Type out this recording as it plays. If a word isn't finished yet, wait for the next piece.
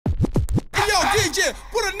DJ,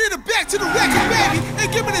 put a nigga back to the record, baby,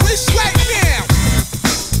 and give me this right now.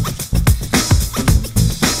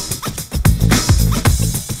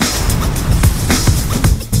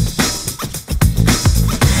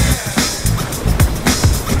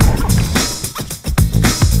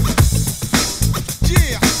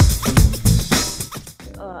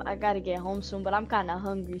 I gotta get home soon, but I'm kind of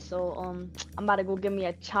hungry, so I'm about to go get me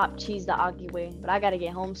a chopped cheese the Aki way. But I gotta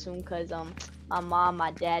get home soon, cause my mom,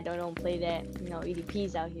 my dad don't play that,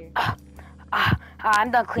 EDPs out here.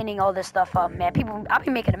 I'm done cleaning all this stuff up, man. I'll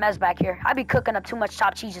be making a mess back here. I'll be cooking up too much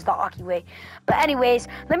chopped cheese the Aki way. But anyways,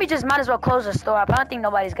 might as well close the store up. I don't think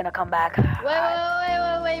nobody's gonna come back.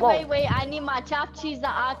 Wait. I need my chopped cheese the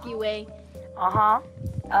Aki way.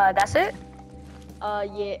 That's it?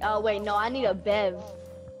 Yeah. Wait, no, I need a bev.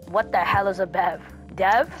 What the hell is a bev?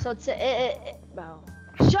 Dev? So bro.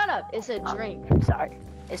 Shut up. It's a drink. Sorry.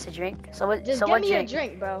 It's a drink. So what? Just so give what me drink? a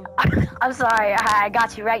drink, bro. I'm sorry. I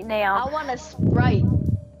got you right now. I want a Sprite.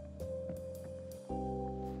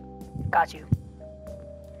 Got you.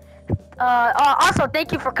 Also,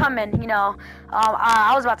 thank you for coming.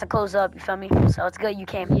 I was about to close up. You feel me? So it's good you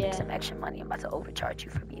came to make some extra money. I'm about to overcharge you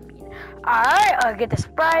for being mean. All right. Get the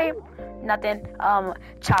Sprite. Nothing.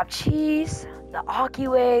 Chopped cheese. The Aki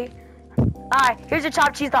way. Alright, here's your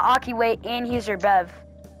chopped cheese the Aki way, and here's your bev.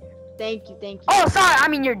 Thank you. Oh, sorry, I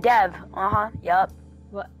mean your dev. Yup.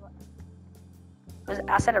 What?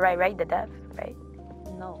 I said it right? The dev, right?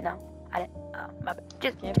 No, I didn't. My bad.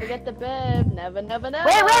 Just can't forget the bev. Never.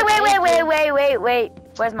 Wait.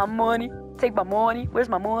 Where's my money? Take my money. Where's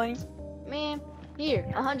my money? Man, here,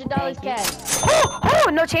 $100 cash. Oh,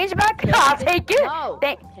 no change back? I'll take it. No.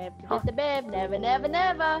 Can't forget the bev. Never.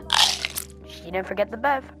 You didn't forget the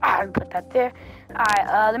bev. Alright, put that there.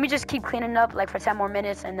 Alright, let me just keep cleaning up like for 10 more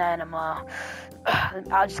minutes, and then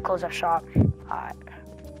I'll just close up shop. Alright.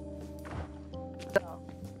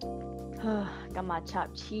 Got my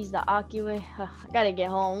chopped cheese the Aki way. I gotta get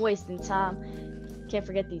home. I'm wasting time. Can't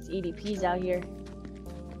forget these EDPs out here.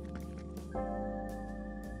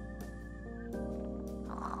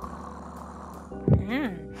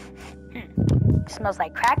 Smells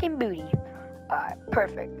like cracking booty. Alright,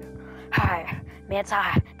 perfect. Hi, man,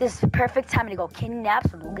 this is the perfect time to go kidnap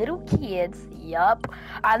some little kids. Yup.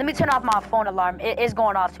 Alright, let me turn off my phone alarm. It is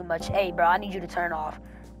going off too much. Hey, bro, I need you to turn off.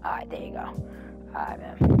 Alright, there you go. Alright,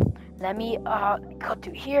 man. Let me go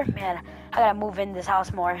through here. Man, I gotta move in this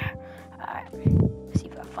house more. Alright, see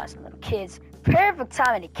if I can find some little kids. Perfect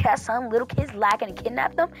time to catch some little kids lacking and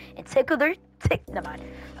kidnap them and tickle their Never mind.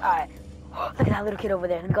 Alright. Look at that little kid over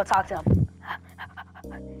there. Let me go talk to him.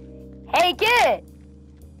 Hey, kid!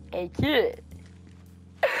 Hey, kid.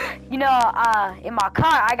 In my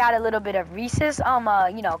car, I got a little bit of Reese's,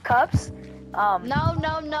 cups. No. I'm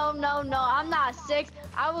not 6.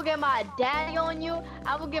 I will get my daddy on you.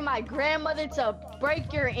 I will get my grandmother to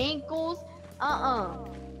break your ankles. Oh,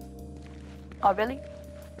 really?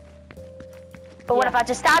 But what if I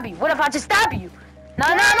just stab you? No.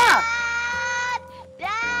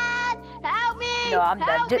 Dad, help me! No, I'm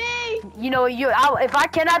help done. me! If I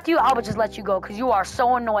kidnapped you, I would just let you go, because you are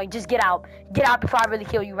so annoying. Just get out. Get out before I really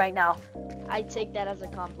kill you right now. I take that as a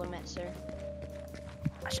compliment, sir.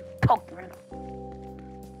 I should poke you right now.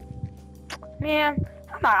 Man,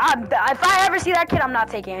 if I ever see that kid, I'm not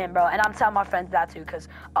taking him, bro. And I'm telling my friends that, too, because,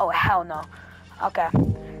 oh, hell no. Okay.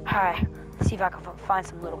 Alright. Let's see if I can find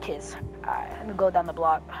some little kids. Alright, let me go down the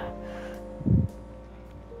block.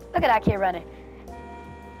 Look at that kid running.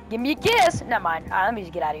 Give me a kiss. Never mind. Alright, let me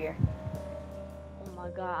just get out of here. Oh my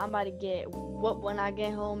god, I'm about to get whooped when I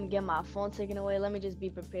get home, get my phone taken away. Let me just be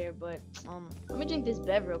prepared, but let me drink this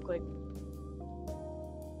bev real quick.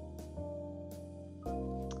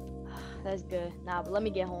 That's good. Nah, but let me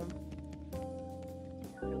get home.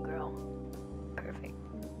 Little girl. Perfect.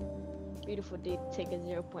 Beautiful day to take a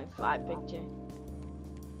 0.5 picture.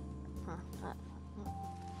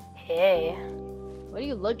 Hey. What are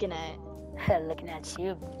you looking at? Looking at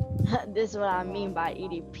you. This is what I mean by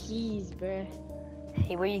EDPs, bruh.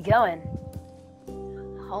 Hey, where you going?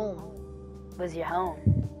 Home. Where's your home?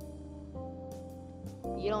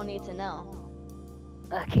 You don't need to know.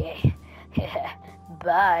 Okay.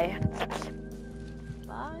 Bye.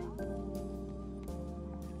 Bye.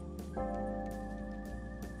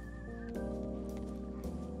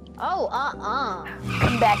 Oh,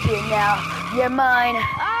 Come back here now. You're mine.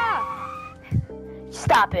 Ah!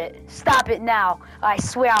 Stop it. Stop it now. I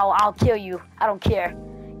swear I'll kill you. I don't care.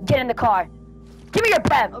 Get in the car. Give me your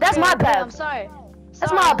bev. Okay, That's my bev. I'm sorry.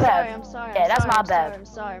 That's my bev. I'm sorry. Yeah, that's my bev. I'm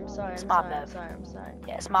sorry. It's my bev. I'm sorry.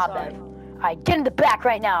 Yeah, it's my bev. Alright, get in the back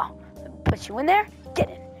right now. Put you in there. Get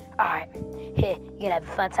in. Alright. Here, you're gonna have a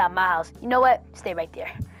fun time at my house. You know what? Stay right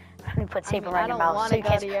there. Let me put tape around your mouth so you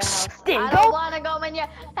can't. There you go. I don't wanna go in your.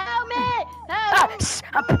 Help me! Help!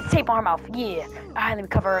 I put the tape on her mouth. Yeah. Alright, let me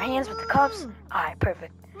cover her hands with the cuffs. Alright,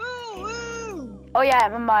 perfect. Oh yeah,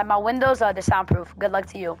 my windows they're soundproof. Good luck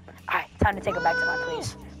to you. Alright, time to take her back to my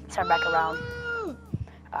place. Turn back around.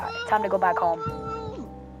 Alright, time to go back home.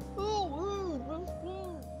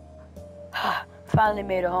 Finally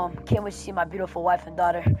made it home. Can't wait to see my beautiful wife and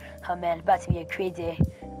daughter. Oh man, it's about to be a great day.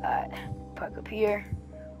 Alright, park up here.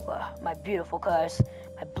 Well, my beautiful cars.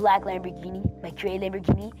 My black Lamborghini, my gray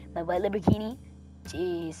Lamborghini, my white Lamborghini.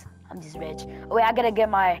 Jeez, I'm just rich. Oh wait, I gotta get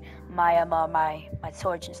my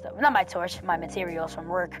torch and stuff. Not my torch, my materials from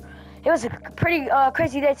work. It was a pretty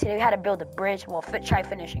crazy day today. We had to build a bridge. Well, try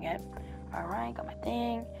finishing it. All right, got my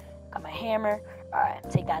thing, got my hammer. All right,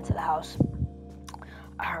 take that to the house.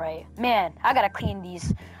 All right, man, I gotta clean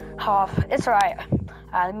these off. It's all right. All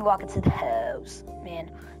right, let me walk into the house,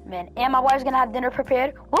 man. And my wife's gonna have dinner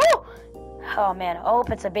prepared. Woo! Oh man, I hope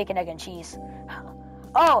it's a bacon, egg, and cheese.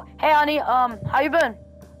 Oh, hey honey, how you been?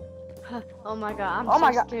 Oh my god,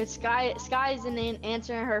 I'm so scared. Sky isn't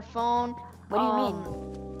answering her phone. What do you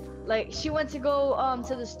mean? Like she went to go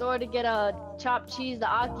to the store to get a chopped cheese the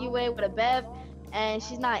Aki way with a bev, and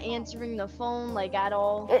she's not answering the phone like at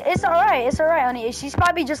all. It's alright, honey. She's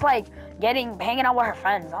probably just like hanging out with her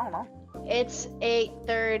friends. I don't know. It's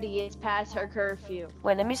 8:30. It's past her curfew.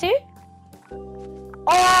 Wait, let me see.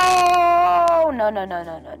 Oh no.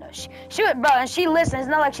 She bro, and she listens. It's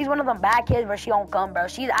not like she's one of them bad kids where she don't come, bro.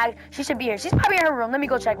 She should be here. She's probably in her room. Let me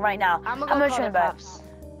go check right now. I'm gonna call the cops.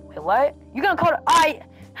 Wait, what? You gonna call the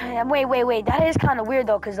wait. That is kind of weird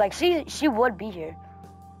though, cause like she would be here.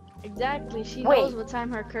 Exactly. She knows what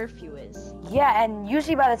time her curfew is. Yeah, and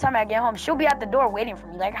usually by the time I get home, she'll be at the door waiting for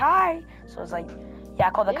me, like hi. So it's like, yeah,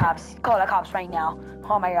 call the cops. Call the cops right now.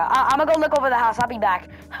 Oh my god. I'm gonna go look over the house. I'll be back.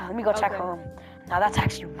 Let me go check her room. Now that's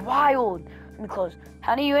actually wild. Let me close.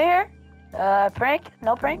 Honey, you here? Prank?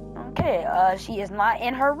 No prank? Okay. She is not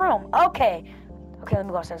in her room. Okay, let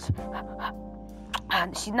me go upstairs.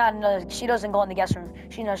 She doesn't go in the guest room.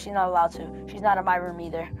 She knows she's not allowed to. She's not in my room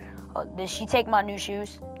either. Oh, did she take my new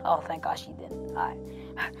shoes? Oh, thank God she didn't. Alright.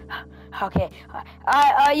 Okay.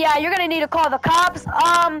 Alright, yeah, you're gonna need to call the cops.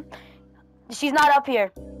 She's not up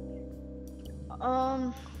here.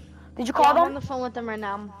 Did you call them? I'm on the phone with them right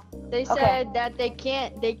now. They said that they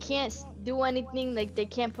can't do anything, like they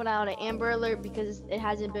can't put out an Amber Alert because it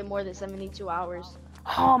hasn't been more than 72 hours.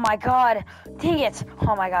 Oh my god. Dang it.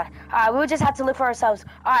 Oh my god. Alright, we'll just have to look for ourselves.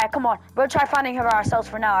 Alright, come on. We'll try finding her ourselves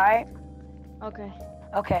for now, alright?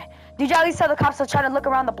 Okay. Did you at least tell the cops to try to look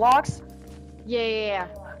around the blocks? Yeah.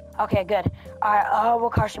 Okay, good. Alright,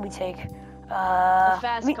 what car should we take? A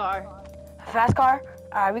fast car. A fast car?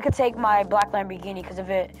 Alright, we could take my black Lamborghini because of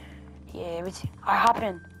it. Yeah, alright, hop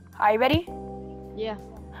in. Are you ready? Yeah.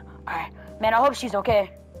 Alright. Man, I hope she's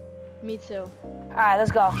okay. Me too. Alright,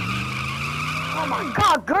 let's go. Oh my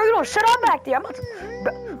god, girl, you don't shut up back there. I'm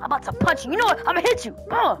about to punch you. You know what? I'm gonna hit you.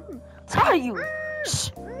 Tell you. Shh.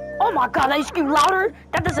 Oh my god, now you scream louder?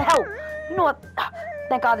 That doesn't help. You know what?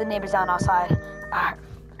 Thank God the neighbor's down outside. Alright.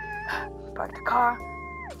 Park the car.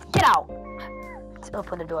 Get out. Let's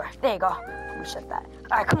open the door. There you go. Let me shut that.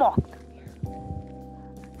 Alright, come on.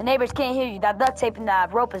 The neighbors can't hear you. That duct tape and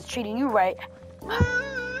that rope is treating you right.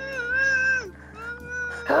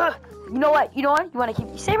 You know what? You want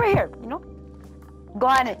to stay right here, you know? Go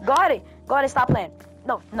ahead and stop playing.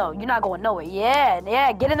 No, you're not going nowhere.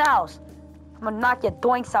 Yeah, get in the house. I'm gonna knock your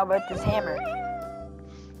doinks out with this hammer.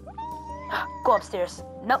 Go upstairs.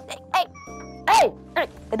 No, hey,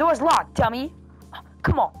 the door's locked, dummy.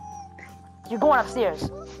 Come on. You're going upstairs.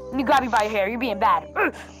 Let me grab you by your hair. You're being bad.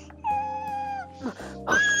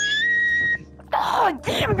 Oh,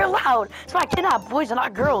 damn, you're loud. That's why I cannot have boys and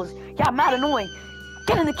not girls. Yeah, I'm mad annoying.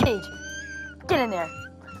 Get in the cage. Get in there.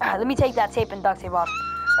 Alright, let me take that tape and duct tape off.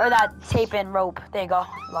 Or that tape and rope. There you go.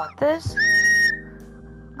 Lock this.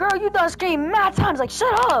 Girl, you done screamed mad times. Like,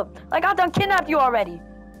 shut up. Like, I done kidnapped you already.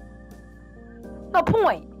 No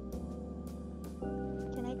point.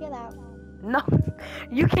 Can I get out? No,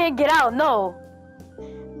 you can't get out, no.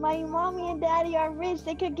 My mommy and daddy are rich.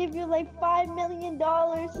 They could give you like $5 million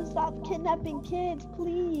to stop kidnapping kids,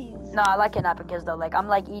 please. No, I like kidnapping kids though. Like, I'm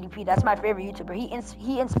like EDP. That's my favorite YouTuber.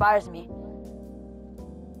 He inspires me.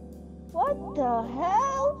 What the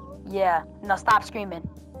hell? Yeah. No, stop screaming.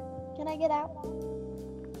 Can I get out?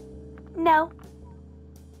 No.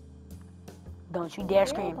 Don't you dare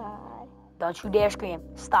scream. Don't you dare scream.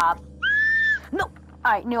 Stop. No.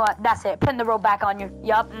 All right, you know what? That's it. Putting the rope back on you.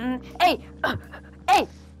 Yup. Hey. Hey.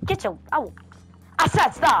 Get your. I said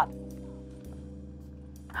stop.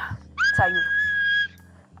 how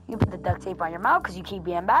you put the duct tape on your mouth because you keep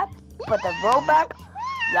being bad. Put the rope back.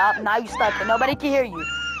 Yup, now you stuck and nobody can hear you.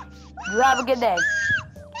 You have a good day.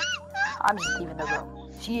 I'm just leaving the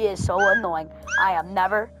room. She is so annoying. I am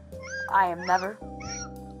never.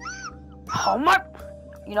 Oh my.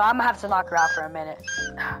 You know, I'm gonna have to knock her out for a minute.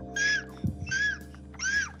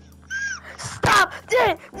 Stop!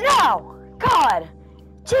 No! God!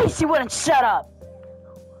 Jeez, she wouldn't shut up.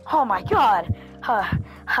 Oh my God.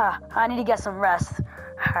 I need to get some rest.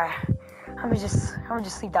 I'm gonna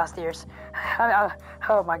just sleep downstairs.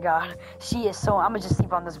 Oh my God. She is so. I'm gonna just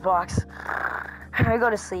sleep on this box. I'm gonna go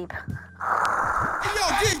to sleep. Yo,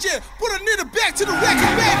 DJ, put a nigga back to the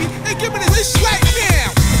record, baby, and give me this right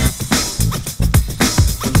now.